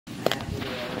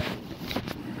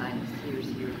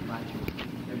much.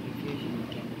 The diffusion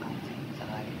can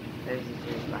outside. Those are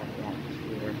just by the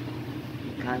atmosphere.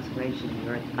 The conservation of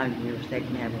the earth under your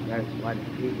second heaven, earth, water,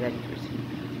 food, electricity,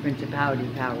 principality,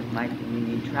 powers, might,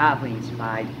 dominion, traveling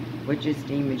spies, witches,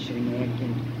 demons,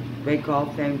 shenanigans, break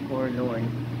off phone corridor and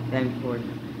phone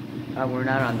corridor. Oh, we're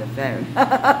not on the phone.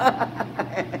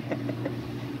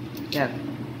 Yeah.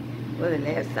 Well, the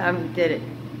last time we did it,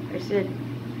 I said,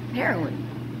 Marilyn,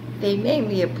 they made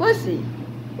me a pussy.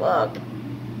 Look.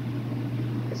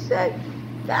 I said,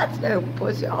 that's no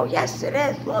pussy. Oh, yes, it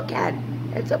is. Look at it.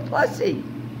 It's a pussy.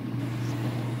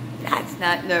 That's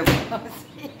not no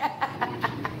pussy.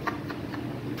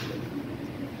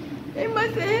 They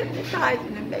must have hypnotized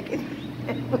him to make it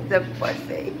was a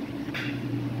pussy.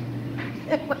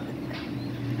 It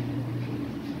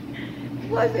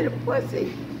wasn't a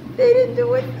pussy. They didn't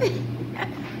do it.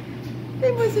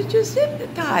 They must have just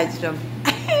hypnotized him.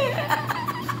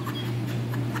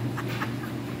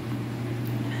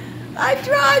 I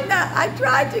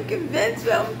tried to convince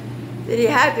him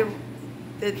that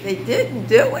that they didn't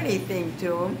do anything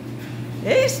to him.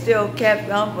 He still kept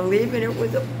on believing it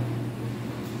was a.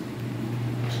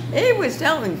 He was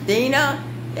telling Dina.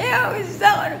 He was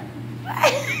telling her.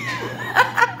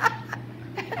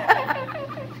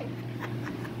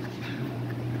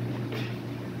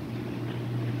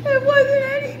 It wasn't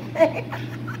anything.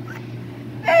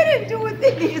 They didn't do a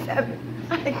thing except,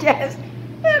 I guess,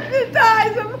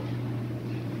 hypnotize him.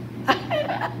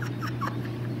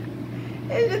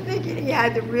 He was thinking he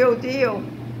had the real deal.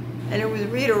 And it was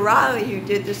Rita Riley who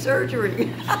did the surgery.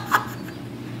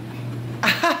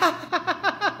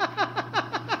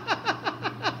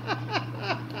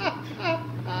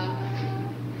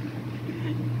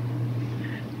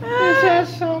 Is that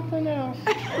something else?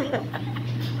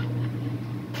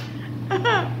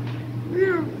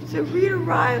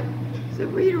 So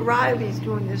Rita Riley's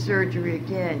doing the surgery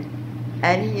again,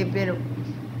 and he had been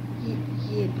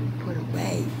put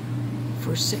away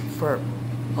for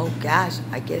oh gosh,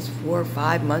 I guess 4 or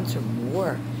 5 months or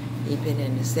more. He'd been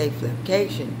in a safe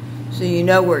location, so you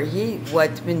know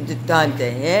what's been done to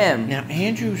him. Now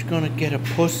Andrew's gonna get a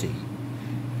pussy.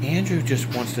 Andrew just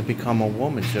wants to become a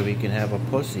woman so he can have a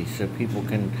pussy, so people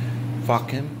can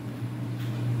fuck him,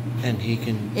 and he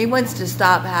can. He wants to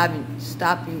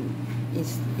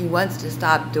he wants to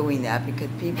stop doing that because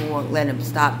people won't let him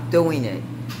stop doing it.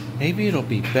 Maybe it'll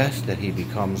be best that he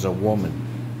becomes a woman.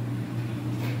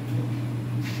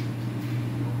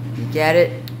 You get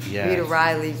it? Yes. Rita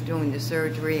Riley's doing the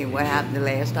surgery, and what happened the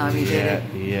last time he did it?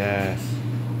 Yes.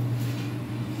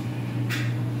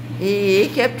 He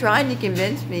kept trying to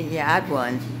convince me he had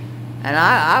one, and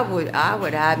I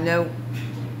would have no.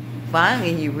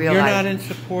 Finally, he realized. You're not in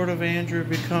support of Andrew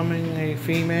becoming a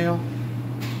female?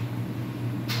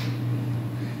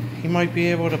 He might be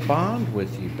able to bond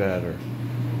with you better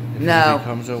if he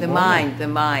becomes a woman. The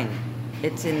mind.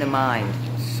 It's in the mind.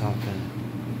 Something.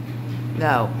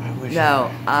 No.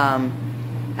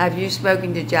 Have you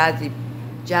spoken to Jazzy?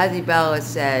 Jazzy Bella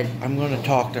said. I'm going to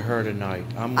talk to her tonight.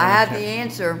 I have the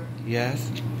answer.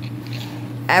 Yes.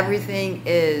 Everything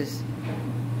is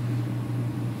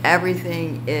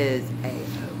A-okay.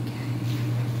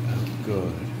 Oh,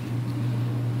 good.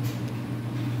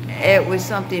 It was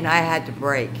something I had to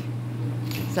break.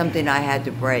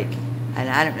 And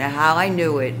I don't know how I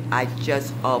knew it. I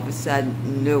just all of a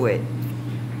sudden knew it.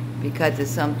 Because of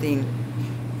something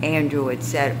Andrew had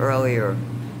said earlier.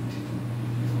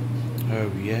 Oh,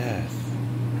 yes.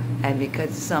 And because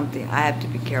of something, I have to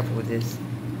be careful with this.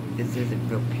 This isn't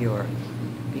real pure.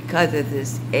 Because of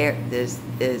this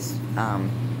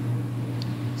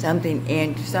something,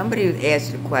 and somebody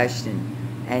asked a question,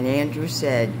 and Andrew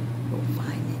said, "You'll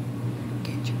find it.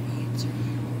 Get your answer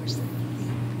here or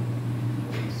something."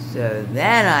 So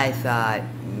then I thought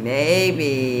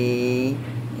maybe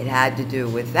it had to do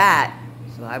with that.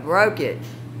 So I broke it,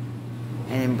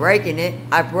 and in breaking it,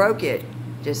 I broke it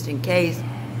just in case,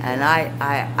 and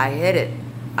I hit it.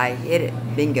 I hit it.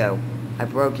 Bingo. I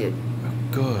broke it. Oh,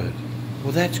 good.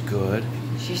 Well, that's good.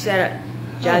 She said,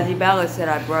 Jazzy Bella said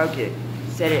I broke it.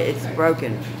 Said it's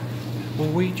broken. Will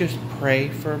we just pray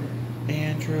for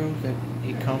Andrew that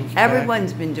he comes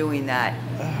Everyone's back? been doing that.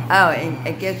 Oh,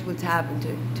 and guess what's happened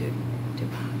to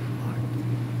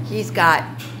he's got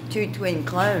 2 twin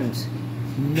clones.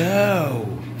 No.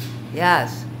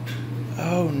 Yes.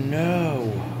 Oh,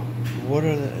 no. What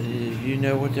are you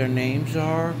know what their names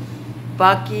are?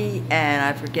 Bucky and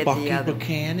I forget Bucky the other.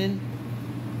 Buchanan?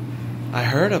 I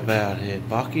heard about it.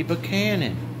 Bucky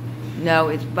Buchanan. No,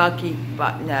 it's Bucky.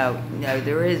 No,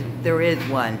 there is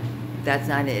one. That's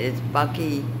not it. It's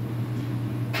Bucky.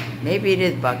 Maybe it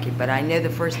is Bucky, but I know the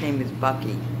first name is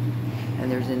Bucky.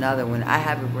 And there's another one. I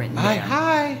have it written down.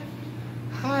 Hi,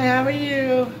 how are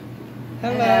you?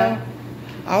 Hello.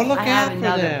 I'll look out for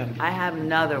them. I have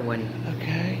another one.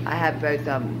 Okay. I have both of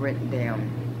them written down.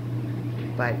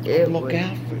 But Look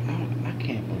out for. Oh, I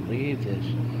can't believe this.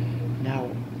 Now.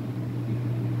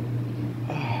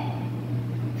 Oh.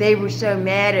 They were so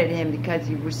mad at him because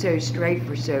he was so straight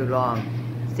for so long.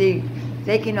 See,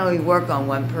 they can only work on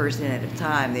one person at a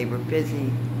time. They were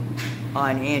busy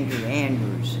on Andrew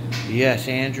Andrews. Yes,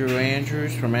 Andrew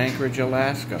Andrews from Anchorage,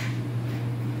 Alaska.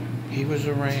 He was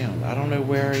around. I don't know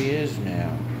where he is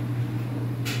now.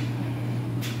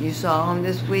 You saw him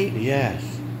this week? Yes.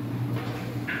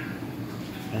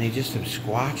 And he just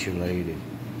absquatulated.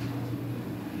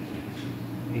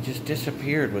 He just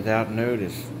disappeared without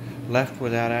notice. Left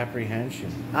without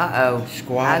apprehension. Uh-oh.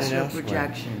 Squatted Astral elsewhere.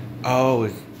 projection. Oh,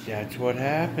 that's what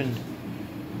happened.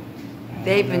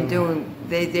 They've been doing,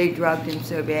 they drugged him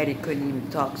so bad he couldn't even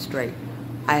talk straight.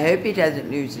 I hope he doesn't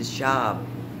lose his job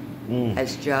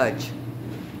as judge.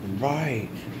 Right.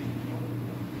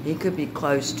 He could be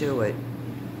close to it.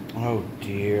 Oh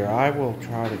dear, I will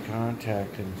try to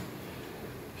contact him.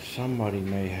 Somebody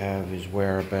may have his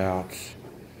whereabouts.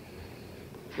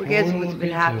 Well, guess what's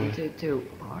been happening to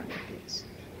Barnabas?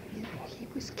 He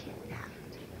was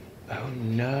kidnapped. Oh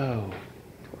no.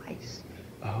 Twice.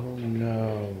 Oh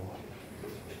no.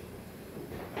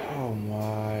 Oh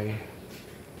my.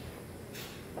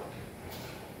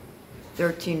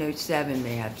 1307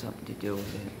 may have something to do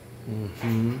with it.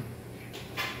 Mm-hmm.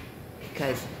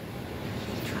 Because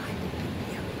he tried to beat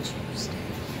me on Tuesday.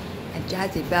 And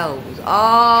Jazzy Bell was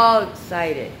all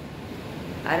excited.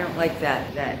 I don't like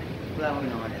that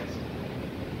blowing on us.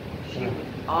 She was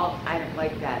all, I don't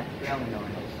like that blowing on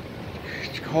us.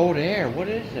 It's cold air. What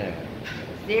is that?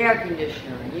 It's the air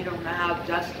conditioner, and you don't know how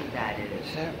dusty that is.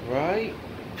 Is that right?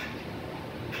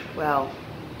 Well,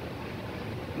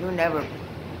 you'll never.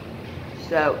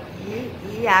 So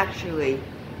he actually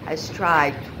has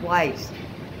tried twice to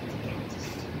get to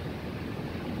see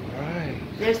Right.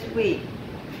 this week,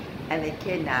 and they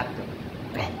kidnapped him.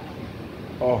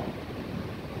 Oh.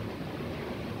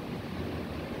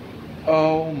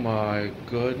 Oh my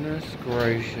goodness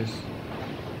gracious.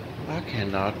 I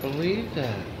cannot believe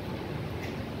that.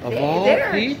 Of all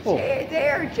people.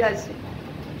 They're just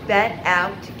bent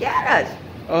out to get us.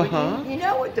 Uh-huh. You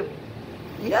know what the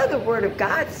Word of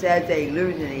God says they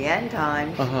lose in the end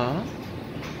times. Uh-huh.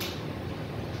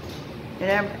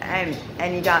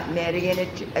 And he got mad again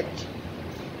at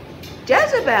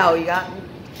Jezebel.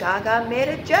 God got mad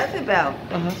at Jezebel.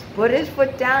 Uh-huh. Put his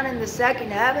foot down in the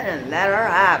second heaven and let her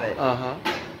have it. Uh-huh.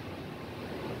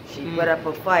 She put up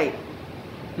a fight.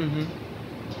 Mm-hmm.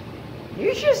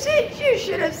 You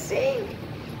should have seen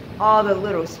all the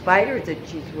little spiders that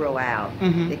she threw out.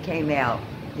 That came out.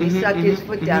 He stuck his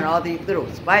foot down, all these little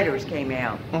spiders came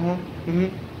out. Uh-huh. Mm-hmm.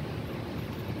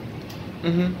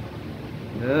 Mm-hmm.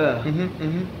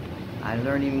 Ugh. I'm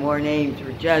learning more names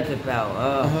for Jezebel.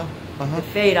 Ugh. The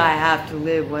fate I have to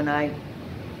live when I...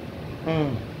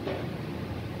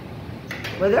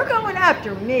 Well, they're going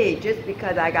after me just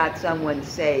because I got someone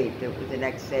saved that was an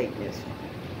ex-Satanist.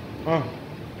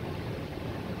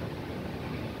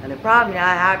 And the problem is,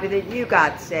 I'm happy that you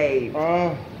got saved.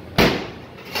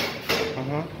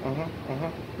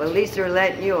 But at least they're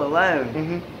letting you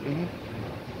alone.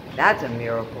 That's a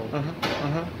miracle.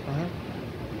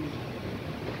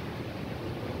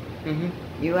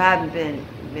 You haven't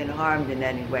been harmed in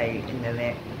any way in the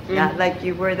land. Not like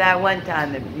you were that one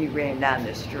time that you ran down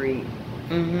the street.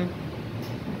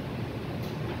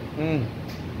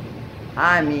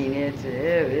 I mean, it's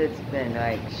been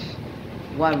like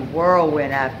one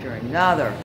whirlwind after another.